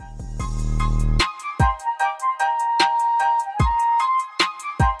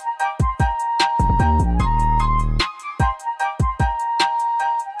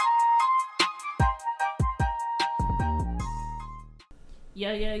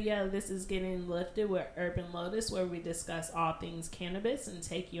Radio. This is Getting Lifted with Urban Lotus, where we discuss all things cannabis and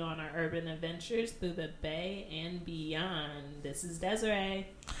take you on our urban adventures through the Bay and beyond. This is Desiree.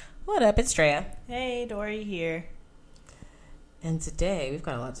 What up? It's Drea. Hey, Dory here. And today we've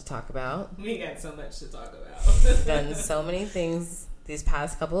got a lot to talk about. We got so much to talk about. We've done so many things these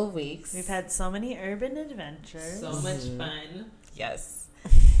past couple of weeks. We've had so many urban adventures. So much fun. Yes.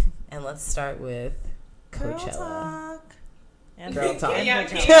 And let's start with Coachella. Girl talk. And Girl talk. Y'all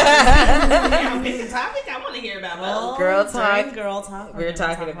pick the topic. I want to hear about both. Girl talk. Girl talk. We're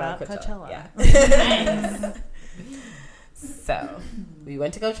talking about Coachella. Yeah. Nice. So, we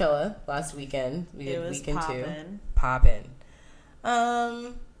went to Coachella last weekend. We did weekend poppin'. 2. Poppin'.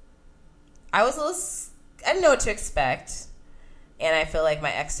 I was a little... I didn't know what to expect. And I feel like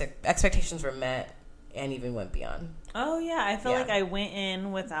my expectations were met and even went beyond. Oh, yeah. I feel like I went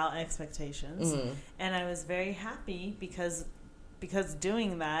in without expectations. Mm-hmm. And I was very happy because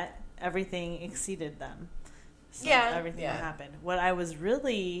doing that, everything exceeded them. So everything that happened.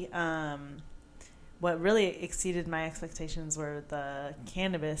 What really exceeded my expectations were the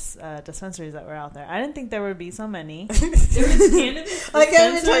cannabis dispensaries that were out there. I didn't think there would be so many. There was cannabis like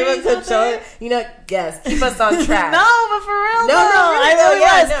I've been talking about Coachella. You know, yes, keep us on track. No, but for real, no, I really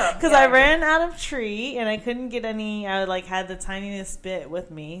was. Because I Yeah. ran out of tree and I couldn't get any. I had the tiniest bit with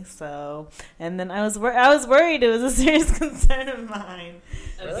me. So, and then I was worried. It was a serious concern of mine.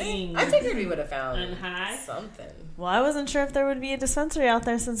 Really? I figured we would have found something. Well, I wasn't sure if there would be a dispensary out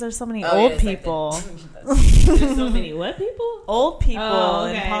there since there's so many old people. There's so many what people? Old people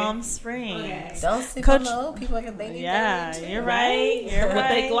in Palm Springs. Okay. Don't sleep on the old people like they need Yeah, too, you're right. You're With right.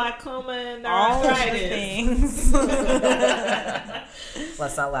 their glaucoma and their All arthritis. things.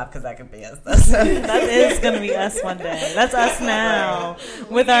 Let's not laugh because that could be us. That is going to be us one day. That's us now.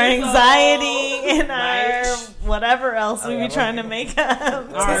 With our anxiety and our whatever else we be trying to make up.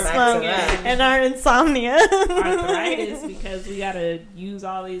 And our insomnia. Arthritis because we got to use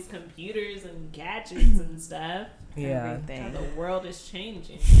all these computers and gadgets and stuff. Yeah. Everything. The world is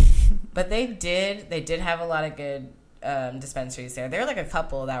changing. But they did have a lot of good dispensaries there. There were like a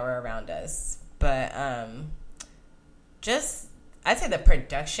couple that were around us. But I'd say the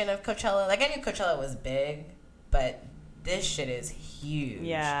production of Coachella, like I knew Coachella was big, but this shit is huge.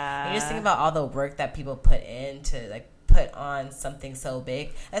 Yeah. And you just think about all the work that people put in to like put on something so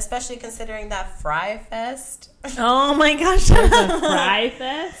big, especially considering that Fry Fest. Oh my gosh. Fry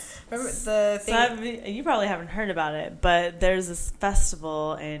Fest? Remember the thing? So you probably haven't heard about it, but there's this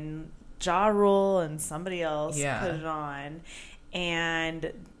festival and Ja Rule and somebody else put it on,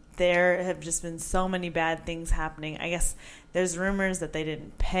 and there have just been so many bad things happening. I guess there's rumors that they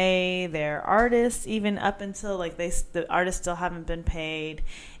didn't pay their artists even up until the artists still haven't been paid,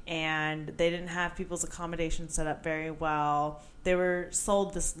 and they didn't have people's accommodations set up very well. They were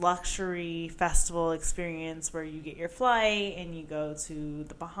sold this luxury festival experience where you get your flight and you go to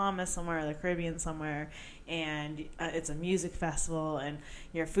the Bahamas somewhere or the Caribbean somewhere, and it's a music festival and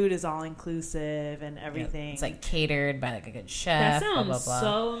your food is all inclusive and everything. Yeah, it's like catered by like a good chef. That sounds blah, blah, blah.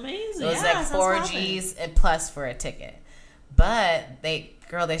 so amazing. It was like 4 G's and plus for a ticket. But they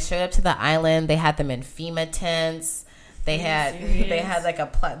showed up to the island. They had them in FEMA tents. They had like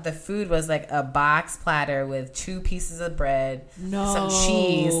the food was like a box platter with 2 pieces of bread, some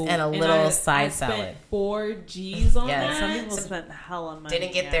cheese, and a little side salad. 4 G's on that. Some people spent hella money.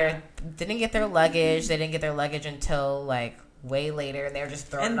 Didn't get their luggage. They didn't get their luggage until like way later, and they were just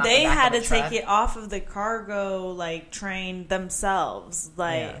throwing it off the back of the truck. And they had to take it off of the cargo train themselves.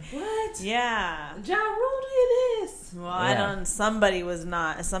 What? Yeah. Ja Rule did this. Well, somebody was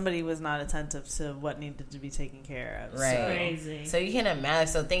not attentive to what needed to be taken care of. Right. So. Crazy. So you can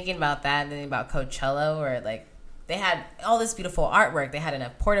imagine. So thinking about that, and then about Coachella, where like they had all this beautiful artwork. They had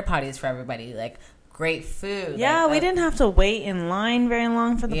enough porta potties for everybody. Like great food. Yeah, we didn't have to wait in line very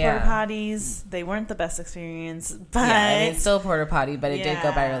long for the porta potties. They weren't the best experience, but it's still a porta potty, but it did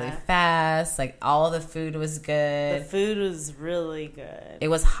go by really fast. Like all the food was good. The food was really good. It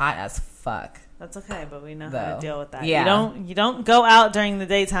was hot as fuck. That's okay, but we know how to deal with that. Yeah. You don't go out during the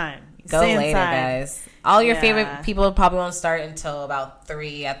daytime. Go Stay later, inside. guys. All your favorite people probably won't start until about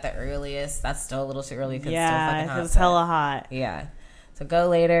 3 at the earliest. That's still a little too early because it's still fucking hot. It's hella hot. Yeah. So go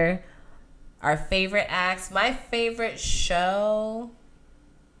later. Our favorite acts. My favorite show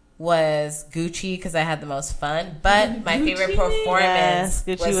was Gucci because I had the most fun. But my favorite performance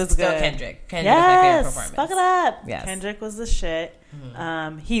was still good. Kendrick. Kendrick was my favorite performance. Fuck it up. Yes. Kendrick was the shit.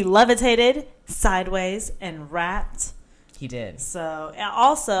 Mm-hmm. He levitated sideways and rapped. He did. So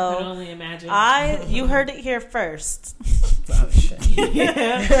also, I can only imagine. You heard it here first. Oh shit!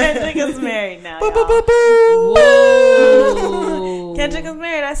 Kendrick is married now. Boo, boo, boo, boo. Whoa. Kendrick is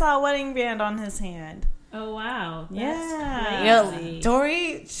married. I saw a wedding band on his hand. Oh, wow. That's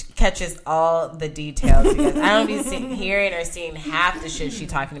Dory catches all the details. Because I don't be hearing or seeing half the shit she's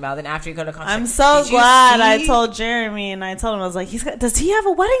talking about. Then after you go to concert, I'm so glad I told Jeremy, and I told him, I was like, does he have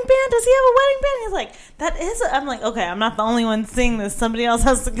a wedding band? Does he have a wedding band? He's like, that is I'm like, okay, I'm not the only one seeing this. Somebody else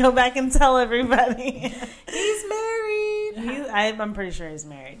has to go back and tell everybody. He's married. I'm pretty sure he's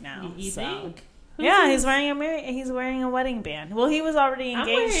married now. You think? He's wearing a wedding band. Well, he was already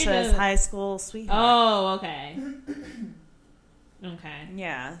engaged to his high school sweetheart. Oh, okay. Okay.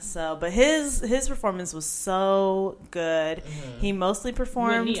 Yeah. So, but his performance was so good. Mm-hmm. He mostly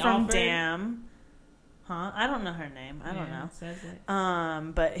performed from Damn. Huh? I don't know her name. I don't know. Says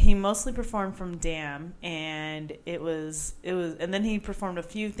it. But he mostly performed from Damn, and it was, and then he performed a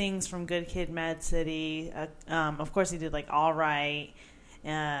few things from Good Kid, Mad City. Of course, he did like All Right.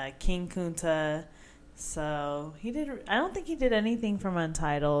 King Kunta. So he did. I don't think he did anything from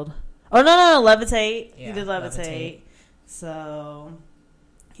Untitled. Oh no, Levitate. Yeah, he did Levitate. So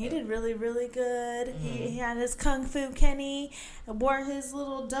he did really, really good. Mm-hmm. He had his Kung Fu Kenny, wore his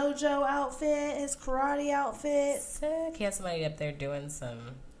little dojo outfit, his karate outfit. Sick. He had somebody up there doing some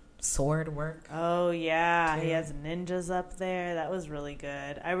sword work. Oh yeah, he has ninjas up there. That was really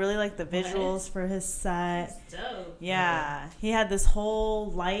good. I really like the visuals for his set. That's dope. Yeah, he had this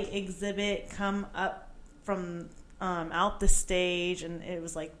whole light exhibit come up from out the stage, and it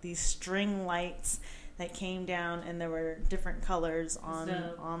was like these string lights that came down, and there were different colors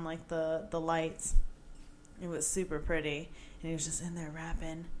on like the lights. It was super pretty, and he was just in there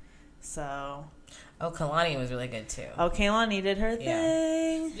rapping. So. Oh, Kalani was really good too. Oh, Kalani did her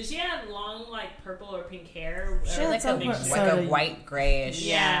thing. Did she have long, like, purple or pink hair? She had like a white grayish.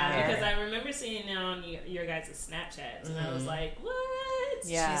 Yeah, because I remember seeing it on your guys' Snapchats, and I was like, what?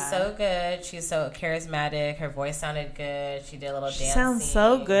 Yeah. She's so good. She's so charismatic. Her voice sounded good. She did a little dancing. She sounds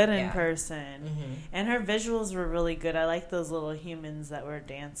so good in person. Mm-hmm. And her visuals were really good. I like those little humans that were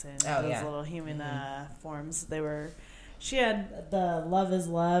dancing. Oh, those little human forms. She had the Love is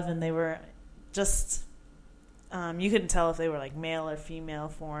Love, and they were just you couldn't tell if they were like male or female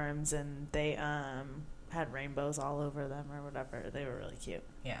forms, and they had rainbows all over them or whatever. They were really cute.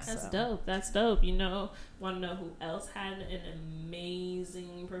 Yeah, that's dope. You know, want to know who else had an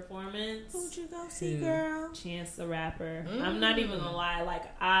amazing performance? Who'd you go see, girl? Chance the Rapper. I'm not even gonna lie, like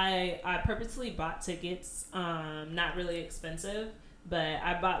I purposely bought tickets, not really expensive, but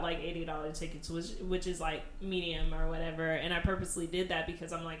I bought like $80 tickets, which is like medium or whatever, and I purposely did that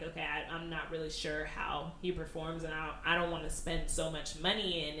because I'm like, okay, I'm not really sure how he performs, and I don't want to spend so much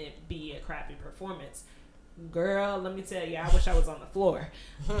money and it be a crappy performance. Girl, let me tell you, I wish I was on the floor.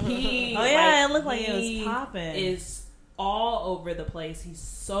 It looked like it was popping. Is all over the place. He's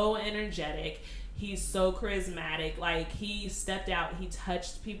so energetic. He's so charismatic. Like, he stepped out. He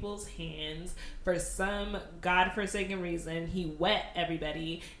touched people's hands. For some godforsaken reason, he wet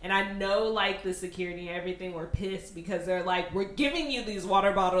everybody. And I know, like, the security and everything were pissed because they're like, we're giving you these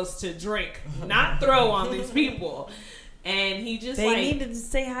water bottles to drink, not throw on these people. And he just they needed to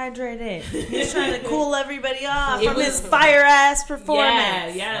stay hydrated. He's trying to cool everybody off from his fire ass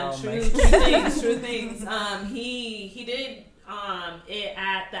performance. Yeah, true things. He did it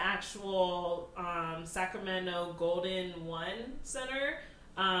at the actual Sacramento Golden One Center.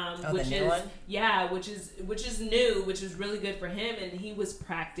 Which is new, which is really good for him, and he was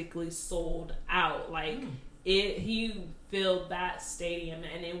practically sold out. Like he filled that stadium,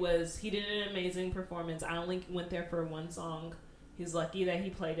 and he did an amazing performance. I only went there for one song. He's lucky that he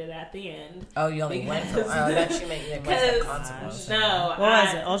played it at the end. Oh, you only went for that you meant you went to the concert. No, what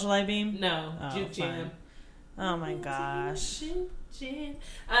was it? Ultralight Beam? No, Juke Jam. Oh my gosh. Juke Jam.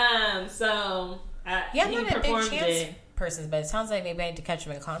 I'm not a big Chance person, but it sounds like maybe I need to catch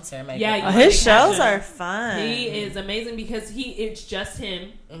him in concert. His shows are fun. He is amazing because it's just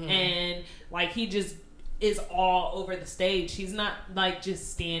him, and like he just is all over the stage. He's not like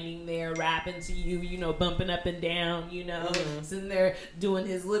just standing there rapping to you, you know, bumping up and down, you know, sitting there doing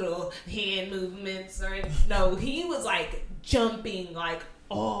his little hand movements. No, he was like jumping like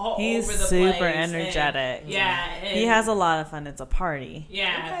all over the place. He's super energetic. And he has a lot of fun. It's a party.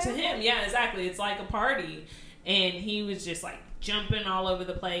 Yeah, to him, yeah, exactly. It's like a party. And he was just like jumping all over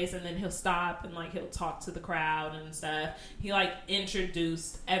the place, and then he'll stop and like he'll talk to the crowd and stuff. He like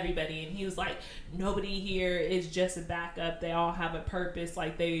introduced everybody, and he was like, nobody here is just a backup. They all have a purpose.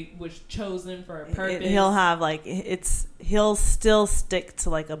 Like they was chosen for a purpose. He'll have like he'll still stick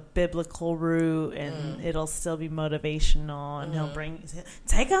to like a biblical root, and it'll still be motivational, and he'll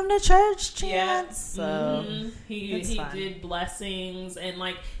take them to church, Chance. So he did blessings, and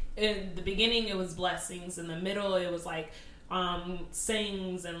like in the beginning it was blessings, in the middle it was like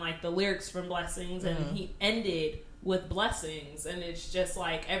sings and like the lyrics from Blessings, and he ended with Blessings, and it's just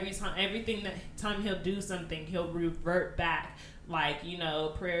like everything that time he'll do something, he'll revert back. Like, you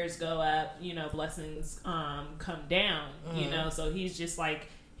know, prayers go up, you know, blessings come down, you know. So he's just like,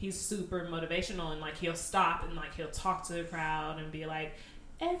 he's super motivational, and like he'll stop and like he'll talk to the crowd and be like,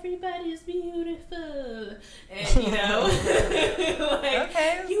 everybody's beautiful, and you know, like,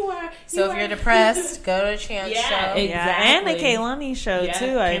 okay, you are. So if you're depressed, go to a Chance show. Exactly. Yeah, and the Kehlani show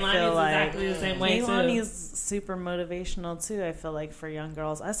too. I feel like exactly the same way Kehlani's super motivational too. I feel like for young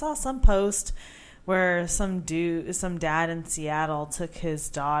girls. I saw some post where some dad in Seattle took his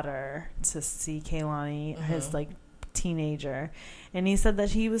daughter to see Kehlani, his like teenager, and he said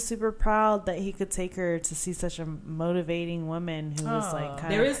that he was super proud that he could take her to see such a motivating woman who was like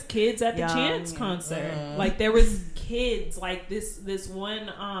kind there of was kids at the Chance concert. Like there was kids, like this one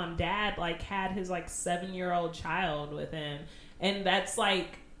dad like had his like 7-year-old child with him, and that's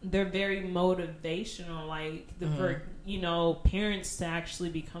like, they're very motivational, like for, you know, parents to actually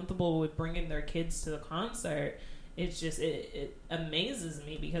be comfortable with bringing their kids to the concert. It's just, it amazes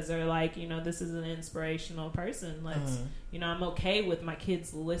me, because they're like, you know, this is an inspirational person. Let's, you know, I'm okay with my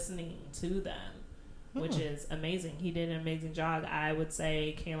kids listening to them, which is amazing. He did an amazing job. I would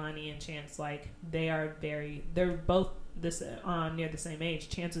say Kehlani and Chance, like, they're both this near the same age.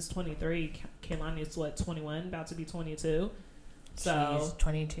 Chance is 23. Kehlani is 21, about to be 22. So she's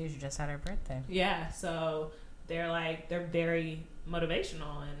 22. She just had her birthday. Yeah. So they're very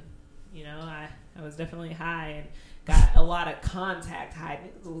motivational, and you know, I was definitely high and got a lot of contact high.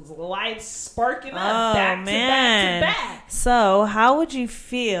 It was lights sparking up back to back. So how would you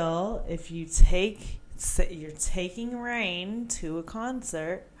feel if you're taking Rain to a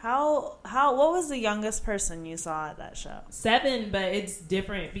concert? What was the youngest person you saw at that show? 7, but it's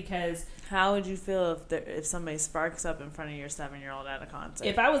different because. How would you feel if somebody sparks up in front of your 7-year-old at a concert?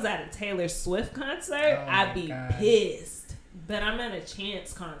 If I was at a Taylor Swift concert, I'd be pissed. But I'm at a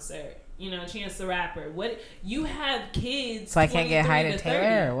Chance concert. You know, Chance the Rapper. What, you have kids? So I can't get high to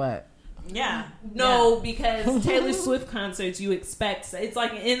Taylor or what? Yeah. No, because Taylor Swift concerts, you expect, it's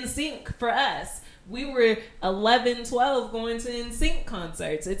like NSYNC for us. We were 11, 12 going to NSYNC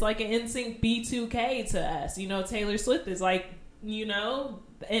concerts. It's like an NSYNC B2K to us. You know, Taylor Swift is like, you know,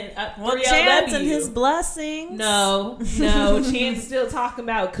 and Chance and his blessings. No, Chance still talking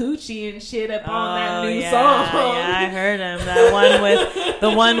about coochie and shit up on that new song. Yeah, I heard him. That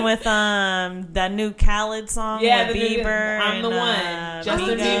one with that new Khaled song with Bieber. I'm the one.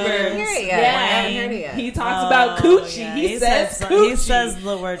 Justin Bieber. I haven't heard it yet. He talks about coochie. Yeah. He says coochie. He says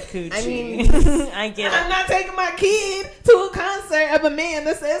the word coochie. I mean, I get it. I'm not taking my kid to a concert of a man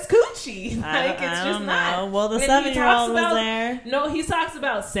that says coochie. I don't know. Well, the 7-year-old was there. No, he talks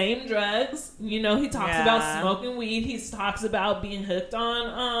about same drugs. You know, he talks about smoking weed. He talks about being hooked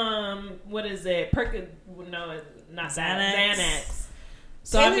on what is it? No, not Xanax.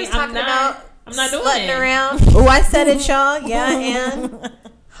 So Taylor's talking about I'm not doing slutting it. around. Oh, I said it, y'all. Yeah, and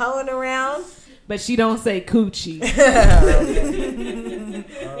hoeing around. But she don't say coochie.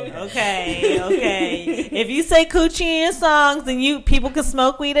 Okay. If you say coochie in your songs, then people can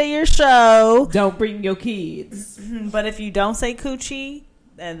smoke weed at your show. Don't bring your kids. But if you don't say coochie,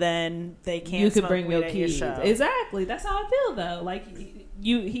 and then they can't. You could smoke bring weed your at kids. your show. Exactly. That's how I feel though. Like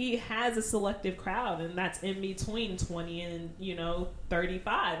he has a selective crowd, and that's in between 20 and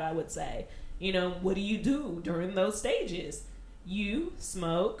 35. I would say. You know, what do you do during those stages? You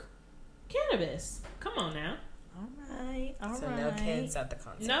smoke cannabis. Come on now. All right. So no kids at the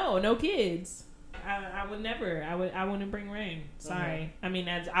concert. No kids. I would never. I wouldn't bring Rain. Sorry. I mean,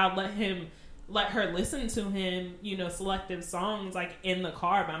 I'll let her listen to him, selective songs like in the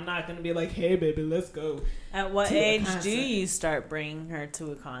car, but I'm not going to be like, hey baby, let's go. At what age do you start bringing her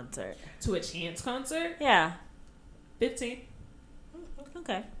to a concert? To a Chance concert? Yeah. 15.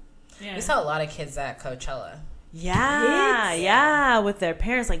 Okay. Yeah. We saw a lot of kids at Coachella. Yeah, with their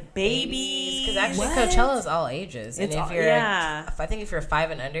parents, like babies. Because actually, Coachella is all ages, and I think if you're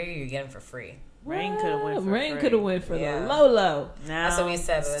 5 and under, you get them for free. Rain could have went for the low. That's what we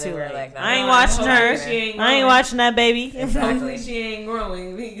said. But we were like, I ain't watching her. I ain't watching that baby. Hopefully she ain't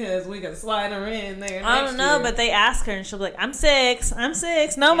growing because we can slide her in there. I don't know, but they ask her and she'll be like, I'm 6.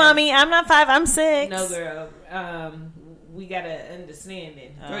 No, mommy, I'm not 5. I'm 6. No, girl. We gotta understand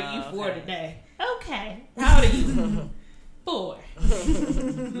it. Girl, you 4 today. Okay. How old are you? 4.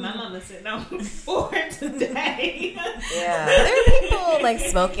 My mama said, no, 4 today. Yeah. There are people like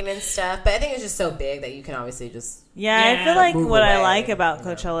smoking and stuff, but I think it's just so big that you can obviously just I feel like what I like about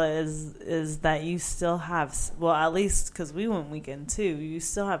Coachella is that you still have, well, at least because we went weekend too, you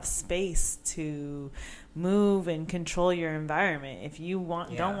still have space to move and control your environment. If you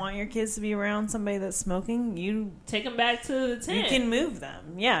don't want your kids to be around somebody that's smoking, you take them back to the tent. You can move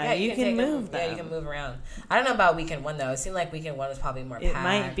them. Yeah, you can move them. Yeah, you can move around. I don't know about weekend one though. It seemed like weekend one was probably more packed. It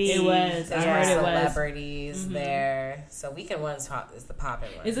might be. It was. I heard it was. Celebrities there. So weekend one is the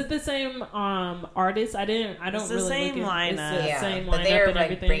popping one. Is it the same artist? I don't it's really the same lineup. It's the same but lineup they were and like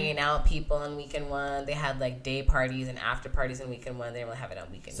everything. bringing out people in weekend one. They had like day parties and after parties in weekend one. They didn't really have it on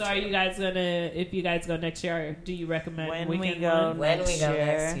weekend. So are you guys gonna? If you guys go next year, do you recommend when weekend we go one? next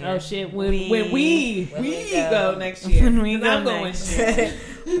year? Oh shit! When we go next year, when we go I'm next year,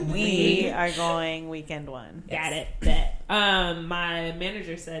 we are going weekend one. Got it. Bet. My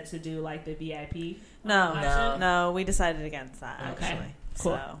manager said to do like the VIP. No, we decided against that. Okay. Actually,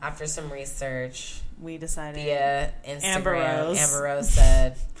 cool. So after some research, we decided via Instagram. Amber Rose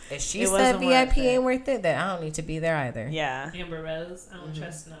said, if she It said wasn't VIP worth it. ain't worth it, then I don't need to be there either. Yeah. Amber Rose. I don't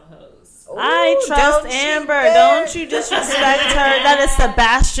trust no hoes. Ooh, I trust Amber. Don't you disrespect her. That is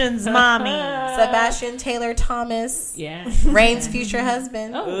Sebastian's mommy. Sebastian Taylor Thomas. Yeah. Rain's future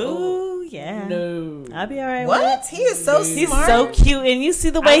husband. Ooh, yeah. No. I'll be all right What? with it. He is so He's smart. so cute. And you see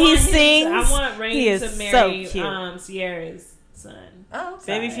the way he sings? I want Rain He is to marry so cute. Sierra's son. Oh,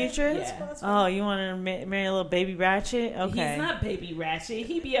 Baby Future? Yeah. Oh, you want to marry a little baby Ratchet? Okay. He's not Baby Ratchet.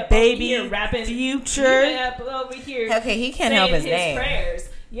 He be up Baby over here rapping. Future? He be up over here. Okay, he can't saying help his his name. Prayers.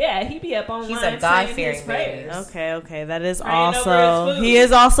 Yeah, he be up online. He's a saying God-fearing his baby. prayers. Okay. That is Praying over also... his food. He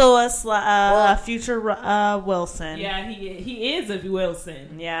is also a future Wilson. Yeah, he is a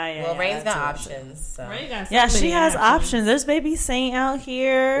Wilson. Yeah. Well, Rain's got Wilson. options. So. Rain got so Yeah, she many has options. There's Baby Saint out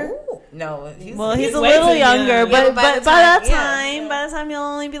here. Ooh, no, He's he's a way little too young. younger, Yeah, but by the time you'll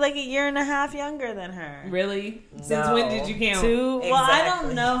only be like a year and a half younger than her. Really? Since No. when did you count? 2. Well, I Exactly.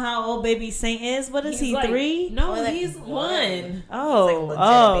 don't know how old Baby Saint is. What is He's he? like, 3? No, Well, like he's 1.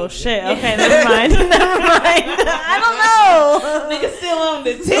 Oh, baby. shit. Okay, never mind. I don't know. Nigga still on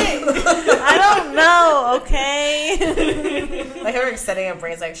the tick. I don't know. Okay. Like her setting up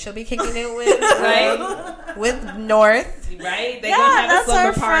Rain's like she'll be kicking it with Right? with North. Right? They Yeah, gonna have that's a slumber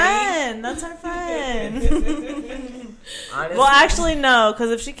our party. friend. That's our friend. Honestly. Well, actually, no,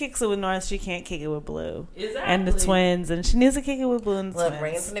 because if she kicks it with North, she can't kick it with Blue. Exactly. And the twins, and she needs to kick it with Blue and the Look, twins.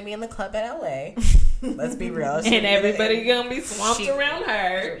 Rain's gonna be in the club at LA. Let's be real. And everybody gonna be swamped around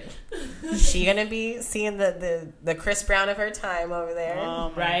her. She gonna be seeing the Chris Brown of her time over there.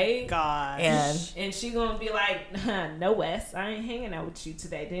 Oh my Right? God. And she gonna be like, no, Wes, I ain't hanging out with you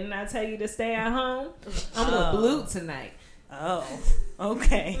today. Didn't I tell you to stay at home? I'm with Blue tonight. Oh,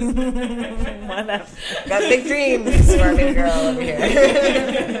 okay. Whatever. Got big dreams for our baby girl over here.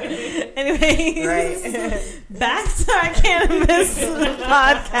 Anyways, Right. back to our cannabis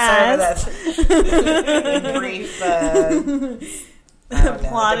podcast. Sorry for that brief. I don't know,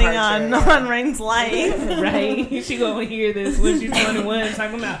 Plotting departure, on Rain's life. Right? She gonna hear this when she's 21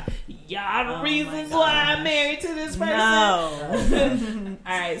 talking about y'all the reasons why I'm married to this person. No.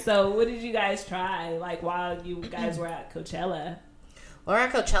 All right, so what did you guys try like while you guys were at Coachella? Well, we're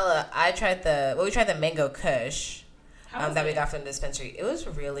at Coachella. We tried the Mango Kush How that was we got from the dispensary. It was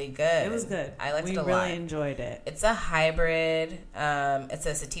really good. It was good. I liked it a lot. We really enjoyed it. It's a hybrid. It's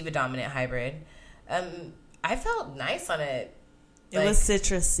a sativa dominant hybrid. I felt nice on it. It was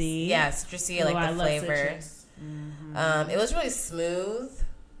citrusy. Yeah, citrusy, like I the love flavor. citrus. It was really smooth.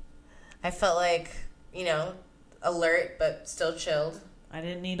 I felt like, alert but still chilled. I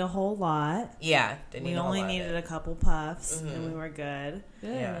didn't need a whole lot. Yeah, We only needed a couple puffs, and we were good.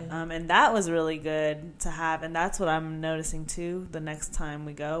 Good. Yeah. And that was really good to have. And that's what I'm noticing too. The next time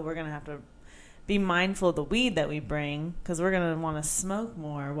we go, we're gonna have to be mindful of the weed that we bring, because we're gonna want to smoke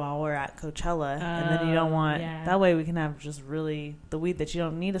more while we're at Coachella, and then you don't want that way we can have just really the weed that you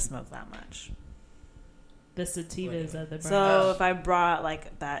don't need to smoke that much. The sativas of the brand. So if I brought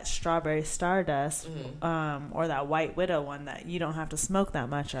like that strawberry stardust, or that white widow one that you don't have to smoke that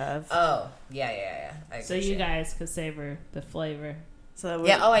much of. Oh, yeah. So you guys could savor the flavor. So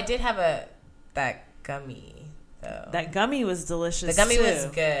I did have that gummy. So. That gummy was delicious. The gummy too. was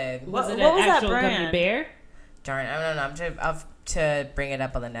good. Was it what an was that actual brand? gummy bear? Darn, I don't know. I'll have to bring it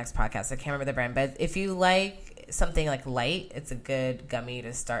up on the next podcast. I can't remember the brand, but if you like something like light, it's a good gummy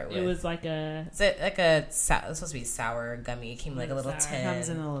to start with. It was like a... It's supposed to be sour gummy. It came in like a little tin. It comes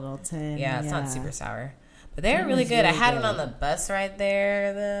in a little tin. Yeah, it's not super sour. But they're really good. I had one on the bus right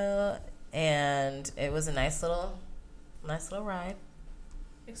there, though, and it was a nice little ride.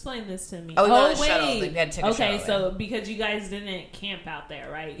 Explain this to me. Oh, we went on a wait. shuttle. We had to take a shuttle. Okay, so because you guys didn't camp out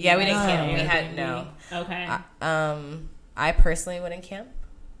there, right? Yeah, we You didn't guys camp. We Airbnb. had no. Okay. I personally wouldn't camp.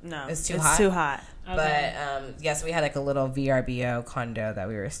 No, it's too hot. Okay. But yes, we had like a little VRBO condo that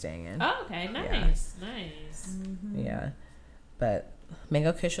we were staying in. Oh, okay, nice. Mm-hmm. Yeah, but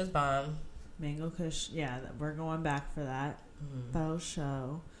Mango Kush was bomb. Mango Kush, yeah, we're going back for that faux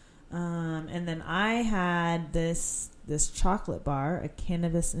show. And then I had this chocolate bar, a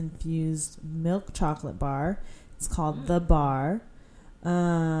cannabis infused milk chocolate bar. It's called The Bar.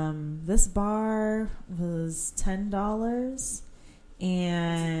 This bar was $10,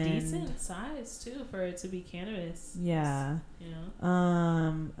 and it's a decent size too for it to be cannabis. Yeah.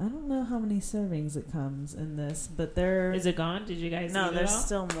 I don't know how many servings it comes in this, but is it gone? Did you guys? No, eat there's it all?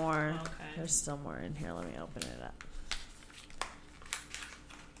 still more. Okay. There's still more in here. Let me open it up.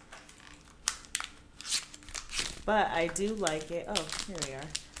 But I do like it. Oh, here we are.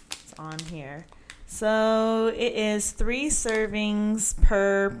 It's on here. So it is 3 servings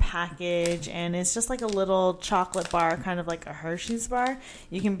per package, and it's just like a little chocolate bar, kind of like a Hershey's bar.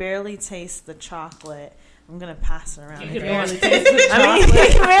 You can barely taste the chocolate. I'm going to pass it around. You can barely taste the chocolate. I mean, you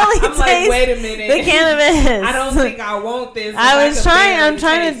can barely taste like, wait a minute. the cannabis. I don't think I want this. I'm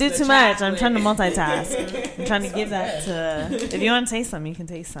trying to do too much. I'm trying to multitask. I'm trying to give that to... If you want to taste some, you can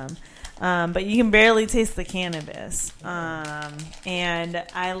taste some. But you can barely taste the cannabis. And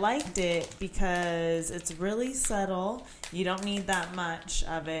I liked it because it's really subtle. You don't need that much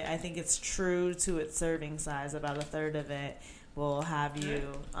of it. I think it's true to its serving size. About a third of it will have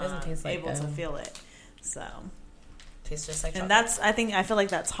you able to feel it. So tastes just like chocolate. And I feel like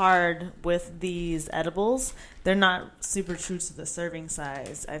that's hard with these edibles. They're not super true to the serving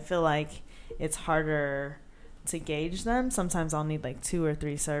size. I feel like it's harder to gauge them. Sometimes I'll need like 2 or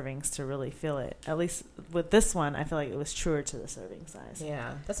 3 servings to really feel it. At least with this one, I feel like it was truer to the serving size.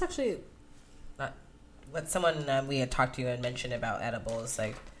 Yeah, that's actually not what someone we had talked to and mentioned about edibles.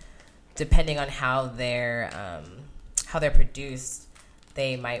 Like, depending on how they're produced,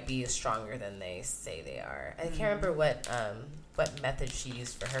 they might be stronger than they say they are. I can't remember what method she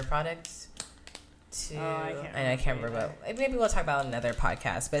used for her products. I can't remember what. Maybe we'll talk about it on another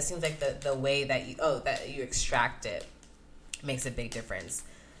podcast. But it seems like the way that you extract it makes a big difference.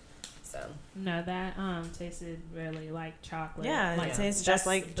 So no, that tasted really like chocolate. Yeah, like, it tastes just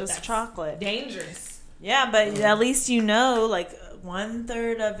like chocolate. Dangerous. Yeah, but at least you know, like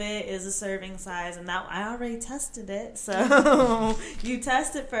 1/3 of it is a serving size, and that I already tested it. So you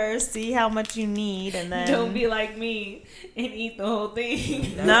test it first, see how much you need, and then don't be like me and eat the whole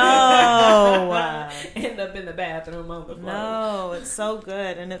thing. No, end up in the bathroom on the floor. No, it's so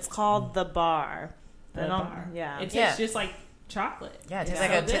good, and it's called The Bar. The Bar. Yeah, it tastes just like chocolate. Yeah, it tastes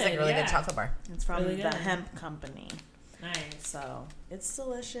like a really good chocolate bar. It's from the hemp company. Nice. So it's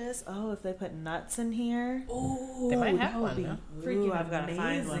delicious. Oh, if they put nuts in here, ooh, they might have one. Huh? Freaking I've got to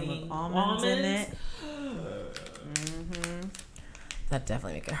find one with almonds in it. Mm-hmm. That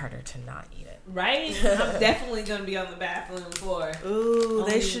definitely make it harder to not eat it. Right? I'm definitely gonna be on the bathroom floor. Ooh,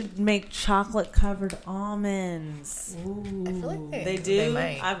 they should make chocolate covered almonds. Ooh, I feel like they do. They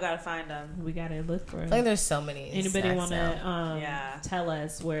might. I've got to find them. We gotta look for them. I feel like there's so many. Anybody want to tell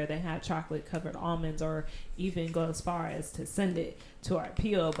us where they have chocolate covered almonds, or even go as far as to send it to our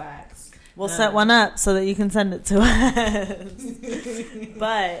P.O. box? We'll set one up so that you can send it to us.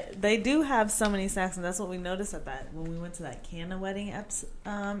 But they do have so many snacks, and that's what we noticed when we went to that CannaWedding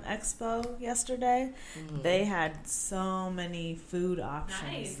expo yesterday. Mm-hmm. They had so many food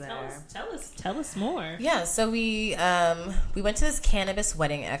options there. Tell us more. Yeah, so we went to this cannabis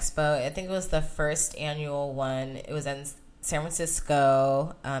wedding expo. I think it was the first annual one. It was in San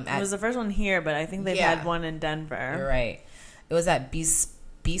Francisco. It was the first one here, but I think they've had one in Denver. You're right. It was at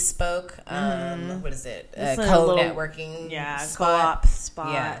Bespoke, what is it? Co-networking co-op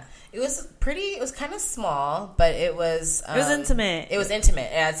spot. Yeah. It was kind of small, but it was intimate. It was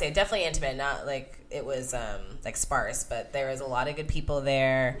intimate. And I'd say definitely intimate, not like it was like sparse, but there was a lot of good people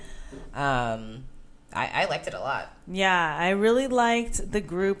there. I liked it a lot. Yeah, I really liked the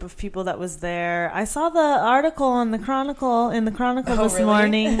group of people that was there. I saw the article in the Chronicle this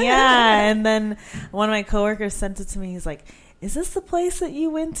morning. Yeah, and then one of my coworkers sent it to me. He's like, "Is this the place that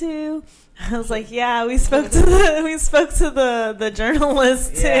you went to?" I was like, "Yeah, we spoke to the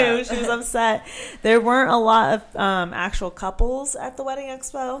journalist too." Yeah. She was upset. There weren't a lot of actual couples at the wedding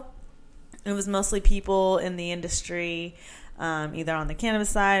expo. It was mostly people in the industry, either on the cannabis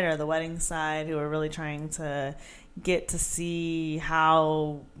side or the wedding side, who were really trying to get to see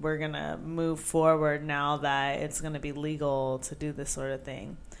how we're gonna move forward now that it's gonna be legal to do this sort of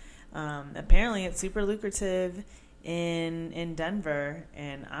thing. Apparently, it's super lucrative in Denver,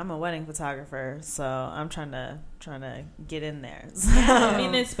 and I'm a wedding photographer, so I'm trying to get in there. So. Yeah, I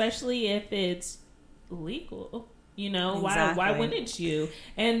mean, especially if it's legal, Why wouldn't you?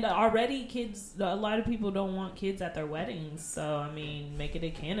 And already a lot of people don't want kids at their weddings. So, I mean, make it a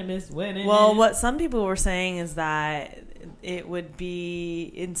cannabis wedding. Well, what some people were saying is that it would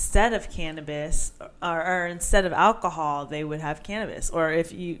be, instead of cannabis or instead of alcohol, they would have cannabis. Or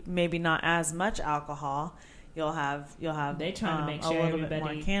if you, maybe not as much alcohol, you'll have they trying to make sure a little everybody bit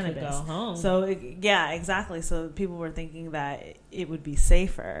more cannabis. Could go home. So exactly. So people were thinking that it would be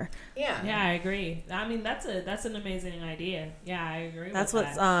safer. Yeah, I agree. I mean, that's an amazing idea. Yeah, I agree. That's with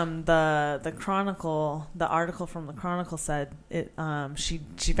what that. The Chronicle, the article from the Chronicle said. It she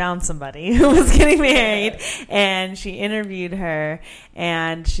found somebody who was getting married, and she interviewed her,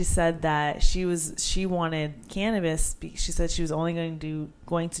 and she said that she wanted cannabis. She said she was only going to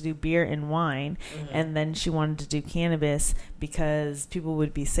do beer and wine, and then she wanted to do cannabis because people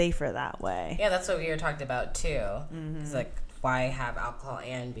would be safer that way. Yeah, that's what we were talking about too. It's like, why have alcohol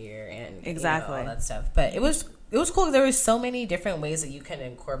and beer and exactly all that stuff? But it was cool. There was so many different ways that you can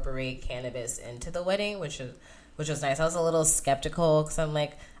incorporate cannabis into the wedding, which was nice. I was a little skeptical because I'm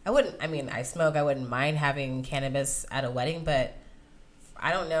like, I smoke. I wouldn't mind having cannabis at a wedding, but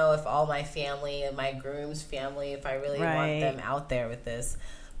I don't know if all my family and my groom's family, if I really want them out there with this.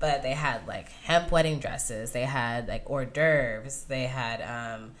 But they had like hemp wedding dresses. They had like hors d'oeuvres. They had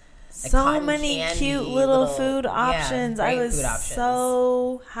so many candy, cute little food options. I was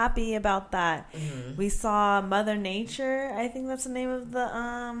so happy about that. We saw Mother Nature. I think that's the name of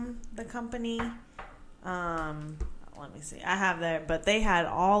the company. Let me see. I have there, but they had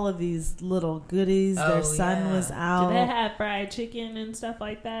all of these little goodies. Their son was out. Did they have fried chicken and stuff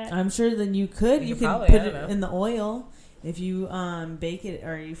like that? I'm sure then you could. You could put it in the oil if you bake it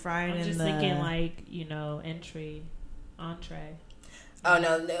or you fry it. I'm just thinking like entree. Oh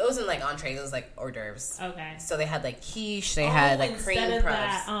no, it wasn't like entree. It was like hors d'oeuvres. Okay. So they had like quiche. They had like cream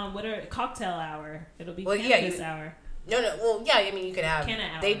puffs. That, cocktail hour? It'll be cannabis hour. No. Well, yeah. I mean, you could have.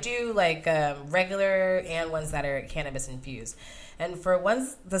 They do like regular and ones that are cannabis infused. And for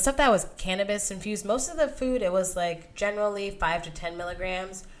the stuff that was cannabis infused, most of the food it was like generally 5 to 10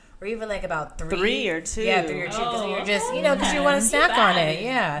 milligrams, or even like about 3 or 2. Yeah, 3 or 2 because you're just because you want to snack on it.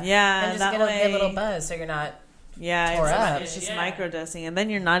 Yeah. And just get a little buzz so you're not. Yeah, it's just microdosing, and then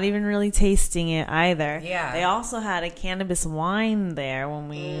you're not even really tasting it either. Yeah, they also had a cannabis wine there when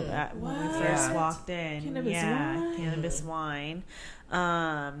we first walked in. Cannabis wine.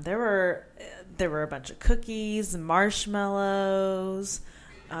 There were a bunch of cookies, marshmallows,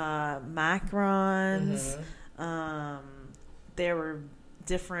 macarons. There were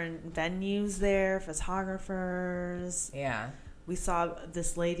different venues there, photographers. Yeah. We saw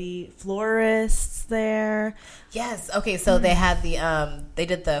this lady, florists there. Yes. Okay. So they had they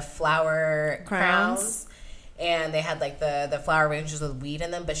did the flower crowns, and they had like the flower arrangements with weed in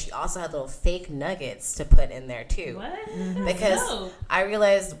them. But she also had little fake nuggets to put in there too. What? Because I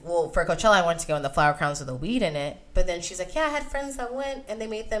realized, for Coachella, I wanted to go in the flower crowns with the weed in it. But then she's like, yeah, I had friends that went, and they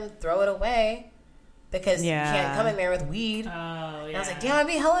made them throw it away. Because you can't come in there with weed. Oh, yeah. And I was like, damn, I'd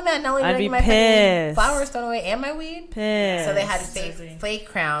be hella mad. Not only did my flowers thrown away and my weed. Pissed. So they had fake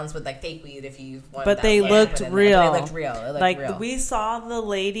crowns with like fake weed if you wanted But they looked real. They looked real. It looked like real. We saw the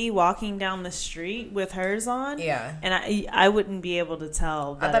lady walking down the street with hers on. Yeah. And I wouldn't be able to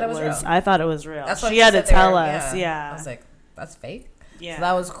tell that I thought it was real. I thought it was real. That's what she had to tell us. Yeah. I was like, that's fake? Yeah. So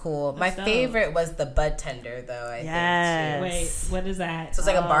that was cool. My favorite was the bud tender, though, I think, too. Wait, what is that? So it's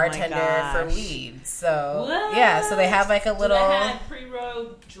like a bartender for weed. So, yeah, so they have like a little... Do they have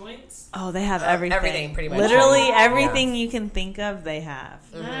pre-rolled joints? Oh, they have everything. Everything, pretty much. Literally everything you can think of, they have.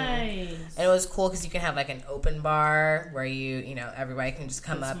 Nice. And it was cool because you can have like an open bar where everybody can just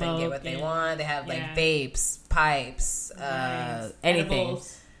come up and get what they want. They have like vapes, pipes, anything.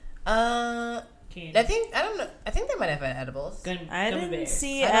 Edibles. I think they might have had edibles. I didn't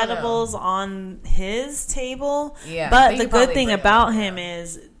see edibles on his table. Yeah, but the good thing about him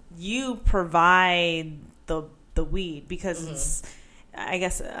is you provide the weed because it's. I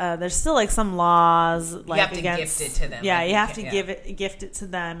guess there's still like some laws like you have to gift it to them. Yeah, you have to gift it to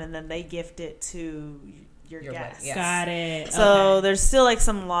them, and then they gift it to your guests. Yes. Got it. So there's still like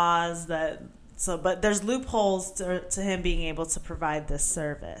some laws that. But there's loopholes to him being able to provide this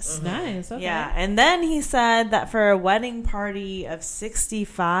service. Nice. Okay. Yeah, and then he said that for a wedding party of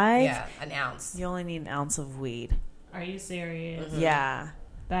 65, an ounce. You only need an ounce of weed. Are you serious? Yeah.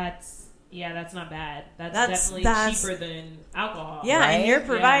 That's not bad. That's definitely cheaper than alcohol. Yeah, right? And you're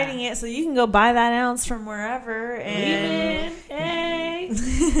providing it so you can go buy that ounce from wherever. And hey.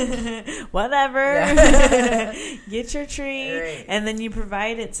 whatever. Get your treat. Right. And then you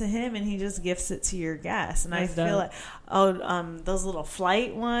provide it to him and he just gifts it to your guests. And that's I feel like, those little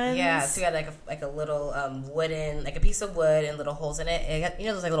flight ones. Yeah, so you had like a little wooden, like a piece of wood and little holes in it. And got,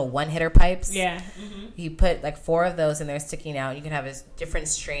 those like little one-hitter pipes? Yeah. Mm-hmm. You put like 4 of those and they're sticking out. You can have a different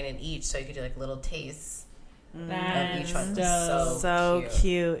strain in each, so you could do like little tastes. Of each one. So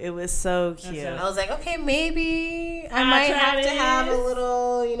cute. It was so cute. I was like, okay, maybe I might have to have a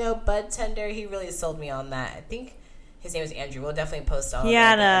little, bud tender. He really sold me on that. I think his name is Andrew. We'll definitely post all. He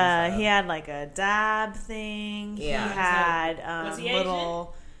had like a dab thing. Yeah. He had was he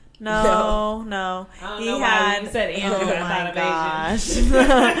little. Asian? No. I don't know why when you said Andrew, I thought of Asian.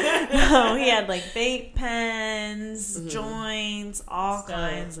 No, he had like vape pens, joints, all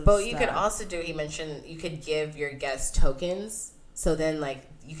kinds of stuff. But you could also do, he mentioned, you could give your guests tokens. So then, like,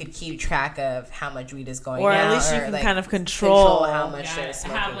 you could keep track of how much weed is going out. Or at least you can kind of control how much they're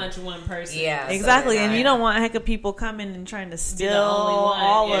smoking. How much one person. Yeah. Exactly. And you don't want a heck of people coming and trying to steal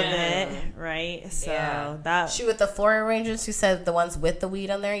all of it. Right? So that. Shoot, with the floor arrangements, who said the ones with the weed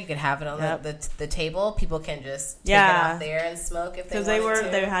on there, you could have it on the table. People can just take it off there and smoke if they wanted to.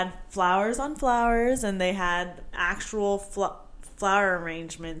 They had flowers on flowers and they had actual flower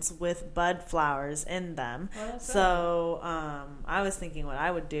arrangements with bud flowers in them. So I was thinking what I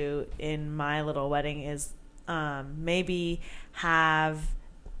would do in my little wedding is maybe have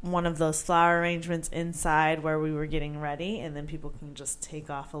one of those flower arrangements inside where we were getting ready, and then people can just take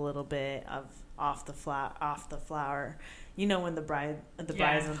off a little bit off the flower. When the brides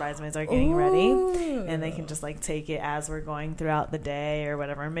and bridesmaids are getting ready, and they can just like take it as we're going throughout the day or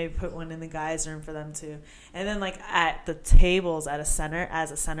whatever, and maybe put one in the guys' room for them too. And then like at the tables as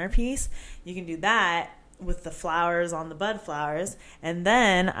a centerpiece, you can do that with the flowers on the bud flowers. And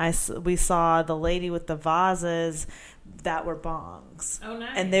then we saw the lady with the vases that were bongs. Oh, nice.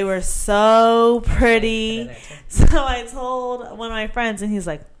 And they were so pretty. So I told one of my friends, and he's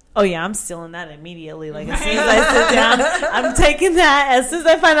like, oh yeah, I'm stealing that immediately. Like as soon as I sit down, I'm taking that. As soon as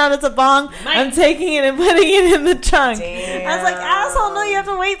I find out it's a bong, I'm taking it and putting it in the trunk. Damn. I was like, asshole, no, you have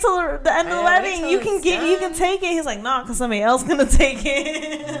to wait till the end of the wedding. You can take it. He's like, no, because somebody else gonna take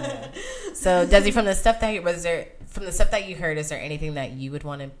it. So, Desi, from the stuff that you heard, is there anything that you would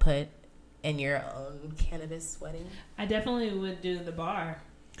want to put in your own cannabis wedding? I definitely would do the bar.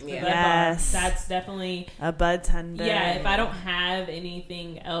 Yeah. Yes. That's definitely a bud tender. Yeah, if I don't have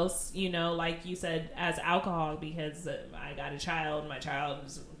anything else, like you said, as alcohol, because I got a child, my child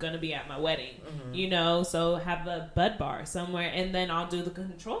is going to be at my wedding, so have a bud bar somewhere, and then I'll do the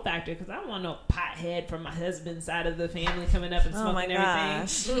control factor, because I don't want no pothead from my husband's side of the family coming up and smoking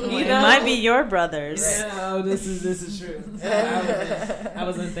everything. It might be your brothers. Yeah, this is true. So I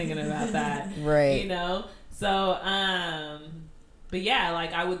wasn't thinking about that. Right. So, but yeah,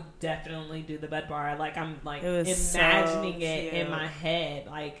 like I would definitely do the bud bar. Like I'm like imagining it in my head,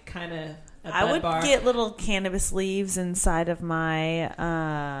 like kind of. I would get little cannabis leaves inside of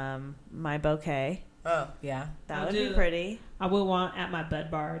my my bouquet. Oh yeah, that would be pretty. I would want at my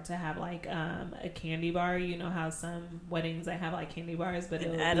bud bar to have like a candy bar. You know how some weddings they have like candy bars, but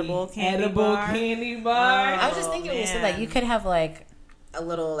an edible candy bar. I was just thinking when you said that you could have like a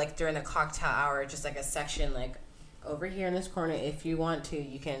little like during the cocktail hour, just like a section like. Over here in this corner, if you want to,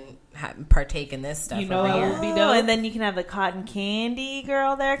 you can partake in this stuff. Over here. Would be dope. And then you can have the cotton candy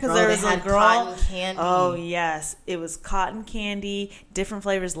girl there, because there was a girl. Cotton candy. Oh yes, it was cotton candy, different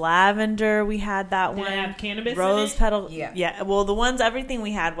flavors, lavender. We had that one. Did it have cannabis? Rose petal. Yeah. Well, everything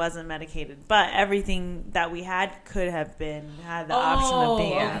we had wasn't medicated, but everything that we had could have had the option of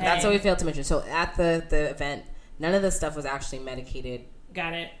being. Yeah, that's what we failed to mention. So at the event, none of the stuff was actually medicated.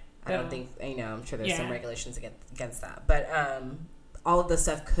 Got it. I don't think, I'm sure there's some regulations against that. But all of the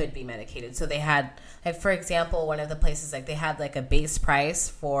stuff could be medicated. So they had, like, for example, one of the places, like, they had, like, a base price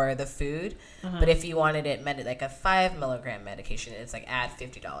for the food. But if you wanted it, like, a 5 milligram medication, it's, like, add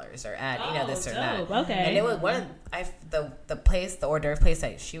 $50 or add, this or that. Okay. And it was one of, the place, the hors d'oeuvre place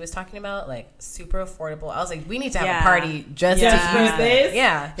that she was talking about, like, super affordable. I was like, we need to have a party just to use this.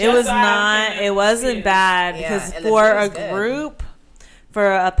 Yeah. It wasn't bad because for a group...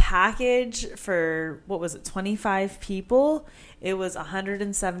 For a package for, 25 people, it was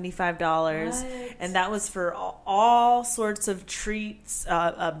 $175. And that was for all sorts of treats,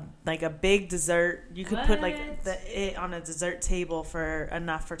 like a big dessert. You could put like it on a dessert table for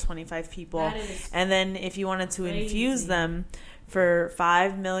enough for 25 people. And then if you wanted to infuse them for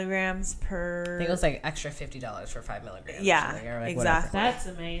 5 milligrams per... I think it was like extra $50 for 5 milligrams. Yeah, or like exactly. Whatever. That's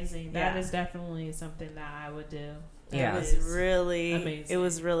amazing. That is definitely something that I would do. It was really amazing. It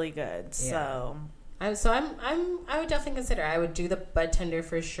was really good. Yeah. I would definitely consider. I would do the bud tender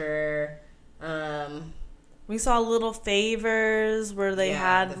for sure. We saw little favors where they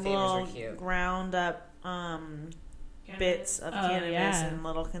had little ground up bits of cannabis in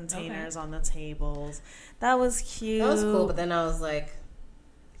little containers on the tables. That was cute. That was cool, but then I was like,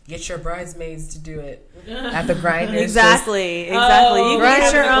 get your bridesmaids to do it at the grinders. Exactly. You can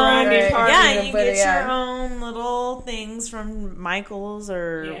get your own. You get your own little things from Michael's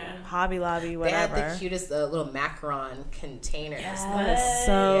or Hobby Lobby, whatever. They had the cutest little macaron containers. Yes, that was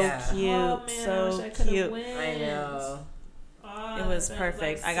so cute. Oh, man, so cute. I know. It was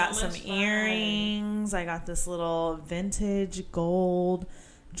perfect. I got some earrings. I got this little vintage gold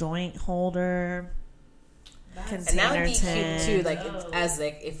joint holder. And that would be cute too, like as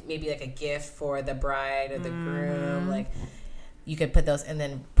like if maybe like a gift for the bride or the groom, like you could put those and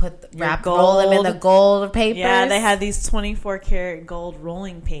then roll them in the gold papers. Yeah, they had these 24 karat gold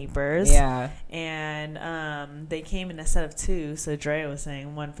rolling papers. Yeah, and they came in a set of 2. So Dre was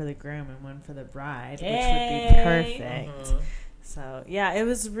saying one for the groom and one for the bride, which would be perfect. So yeah, it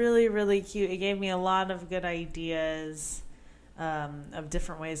was really, really cute. It gave me a lot of good ideas. Of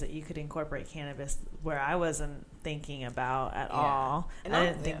different ways that you could incorporate cannabis where I wasn't thinking about at all. And I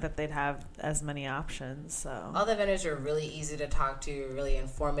didn't think that they'd have as many options. So all the vendors were really easy to talk to, really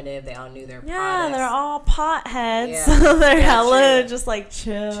informative. They all knew their products. Yeah, they're all potheads. So they're hella just like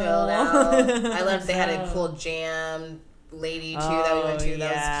chilled out. I loved they had a cool jam lady too that we went to.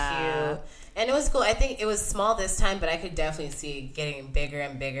 That was cute. And it was cool. I think it was small this time, but I could definitely see it getting bigger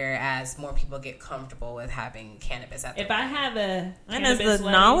and bigger as more people get comfortable with having cannabis at their wedding. I have a and as the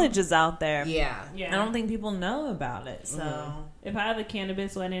wedding, knowledge is out there. Yeah. I don't think people know about it. So if I have a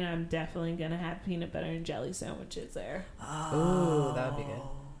cannabis wedding, I'm definitely going to have peanut butter and jelly sandwiches there. Oh, that would be good.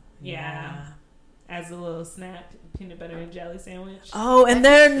 Yeah. As a little snack, peanut butter and jelly sandwich. Oh, and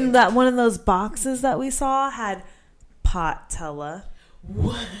then that one of those boxes that we saw had Potella.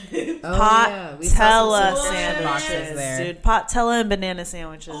 What? Potella sandwiches, dude. Potella and banana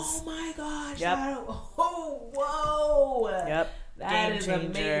sandwiches. Oh my gosh! Yep. Oh, whoa! Yep. That is a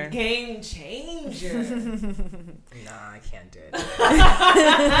game changer. Nah, I can't do it.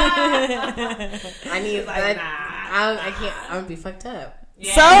 I need. I can't. I'm gonna be fucked up.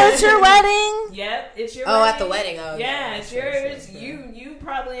 Yeah. So it's your wedding? Yep, it's your wedding. At the wedding. Oh, yeah, it's yours. Sure. You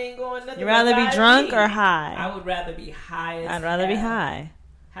probably ain't going nothing. You rather be drunk or high? I would rather be high. I'd rather be high.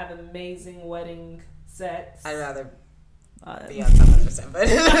 Have amazing wedding sets. I'd rather be on 100%. But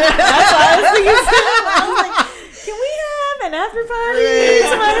that's what I was thinking. I was like, can we have an after party?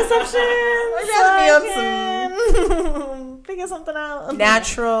 I'd rather be on some. Figure something out.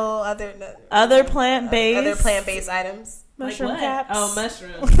 Natural, other plant-based items. Mushroom caps. Oh,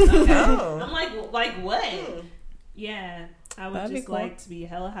 mushrooms. Okay. I'm like what? Yeah, I would just like to be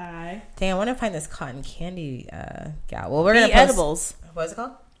hella high. Dang, I want to find this cotton candy gal. Well, we're gonna post edibles. What is it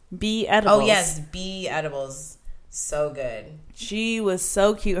called? Bee edibles. Oh yes, bee edibles. So good. She was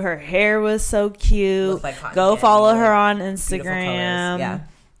so cute. Her hair was so cute. Looked like cotton Go candy. follow her on Instagram. Yeah.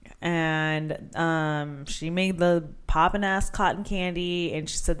 And she made the poppin' ass cotton candy, and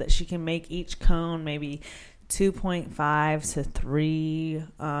she said that she can make each cone maybe 2.5 to 3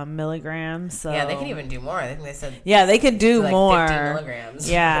 milligrams. So yeah, they can even do more. I think they said they could do like more. 50 milligrams.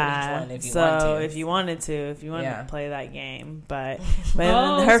 Yeah, for each one if you wanted to play that game, but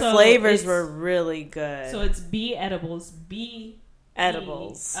Oh, her flavors were really good. So it's bee edibles.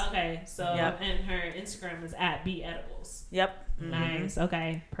 Edibles. Okay, so and her Instagram is at bee edibles. Yep. Nice.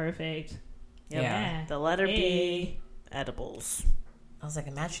 Okay, perfect. Yep. Yeah. The letter B edibles. I was like,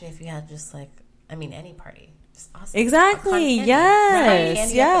 imagine if you had just like, any party. Awesome. Exactly.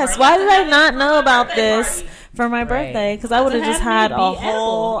 Yes. Yes. Why did I not know about this for my birthday? Because I would have just had a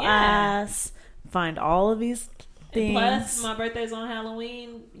whole ass find all of these things. Plus, my birthday's on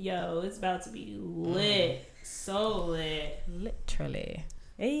Halloween. Yo, it's about to be lit. So lit. Literally.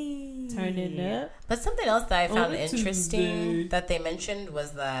 Hey. Turn it up. But something else that I found interesting that they mentioned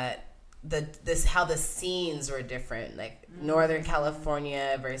was that how the scenes were different, like Northern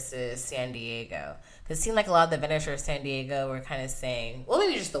California versus San Diego. Because it seemed like a lot of the vendors for San Diego were kind of saying, well,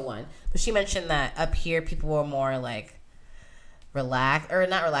 maybe just the one, but she mentioned that up here people were more like relaxed, or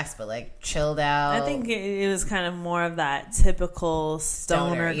not relaxed, but like chilled out. I think it was kind of more of that typical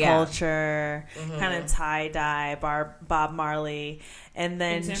stoner culture, kind of tie-dye, Bob Marley. And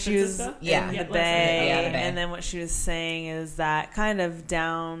then she was in the Bay. And then what she was saying is that kind of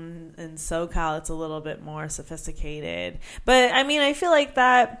down in SoCal, it's a little bit more sophisticated. But I feel like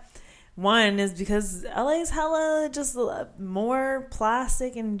that one is because LA's hella just more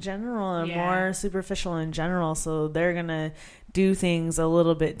plastic in general and more superficial in general. So they're gonna do things a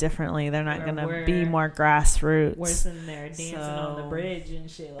little bit differently. They're not going to be more grassroots. We're sitting there dancing on the bridge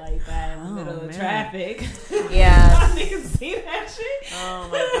and shit like that in the middle of traffic. Yeah. Niggas see that shit? Oh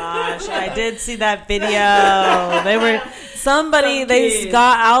my gosh. I did see that video. They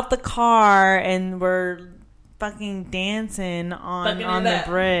got out the car and were fucking dancing on the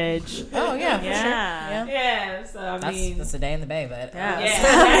bridge. Oh yeah, for sure. Yeah. So I mean, that's a day in the bay, but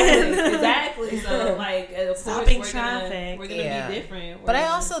exactly. So like, stopping traffic. We're gonna be different. But I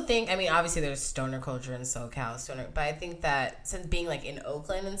also think, I mean, obviously there's stoner culture in SoCal, but I think that since being like in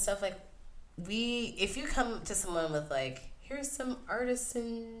Oakland and stuff, like if you come to someone with like, here's some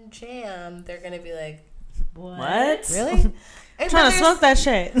artisan jam, they're gonna be like, what? Really? I'm trying to smoke that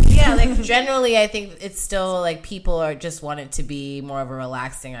shit. Yeah, like generally I think it's still like people are just want it to be more of a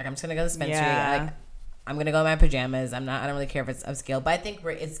relaxing, like I'm just gonna go to the dispensary, like I'm gonna go in my pajamas, I don't really care if it's upscale, but I think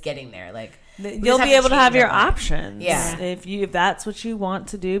it's getting there. Like you'll be able to have your options, if that's what you want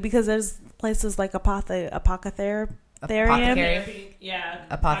to do, because there's places like Apothecary,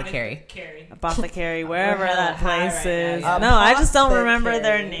 wherever that place is. No, I just don't remember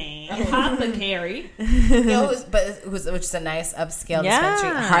their name. Apothecary. It was a nice upscale dispensary.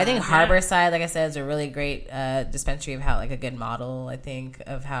 I think Harborside, like I said, is a really great dispensary of how like a good model. I think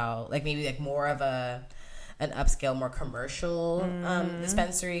of how like maybe like more of an upscale, more commercial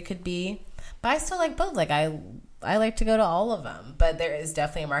dispensary could be. But I still like both. Like I like to go to all of them. But there is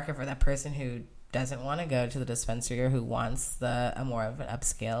definitely a market for that person who doesn't want to go to the dispensary or who wants a more of an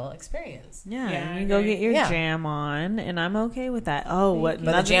upscale experience. Yeah, you go get your jam on, and I'm okay with that.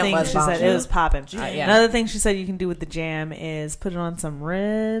 Another thing she said, it was popping. Another thing she said you can do with the jam is put it on some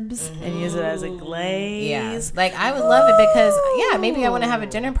ribs and use it as a glaze. Yeah, like I would love it because maybe I want to have a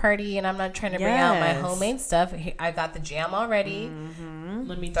dinner party and I'm not trying to bring out my homemade stuff. I got the jam already.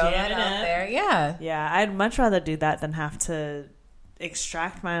 Let me throw jam that it out up. there. Yeah, I'd much rather do that than have to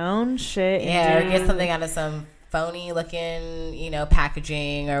extract my own shit. Or get something out of some phony looking,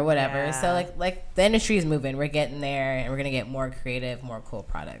 packaging or whatever. Yeah. So like the industry is moving. We're getting there, and we're gonna get more creative, more cool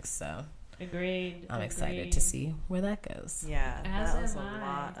products. So agreed. I'm excited to see where that goes. Yeah, that was a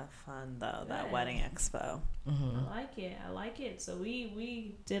lot of fun though. That wedding expo. Mm-hmm. I like it. So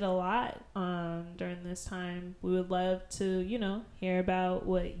we did a lot during this time. We would love to hear about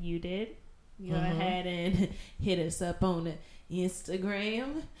what you did. Go ahead and hit us up on it.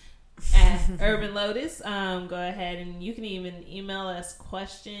 Instagram at Herban Lotus. Go ahead and you can even email us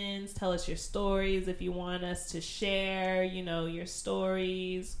questions. Tell us your stories if you want us to share, your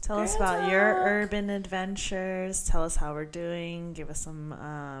stories. Tell us about your urban adventures. Tell us how we're doing. Give us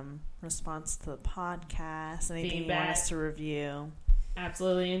some response to the podcast. Anything you want us to review.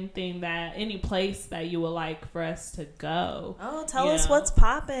 Absolutely. Any place that you would like for us to go. Tell us what's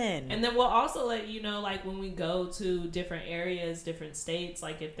popping. And then we'll also let you know, like when we go to different areas, different states,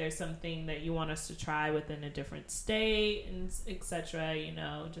 like if there's something that you want us to try within a different state and etc.,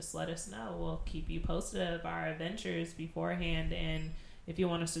 just let us know. We'll keep you posted of our adventures beforehand. And if you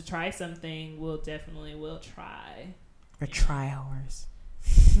want us to try something, we'll try. Or try ours.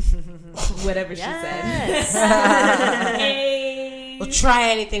 Whatever she said. Hey. We'll try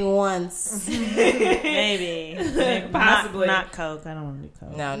anything once. Maybe. Possibly. Not Coke. I don't want to do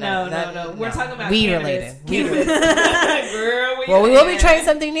Coke. No. We're talking about weed cannabis. related. Girl, we will be trying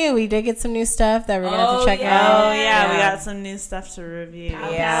something new. We did get some new stuff that we're going to have to check out. Oh, yeah. We got some new stuff to review.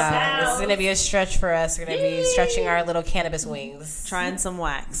 This is going to be a stretch for us. We're going to be stretching our little cannabis wings. Trying some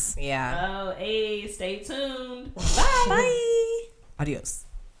wax. Yeah. Stay tuned. Bye. Adios.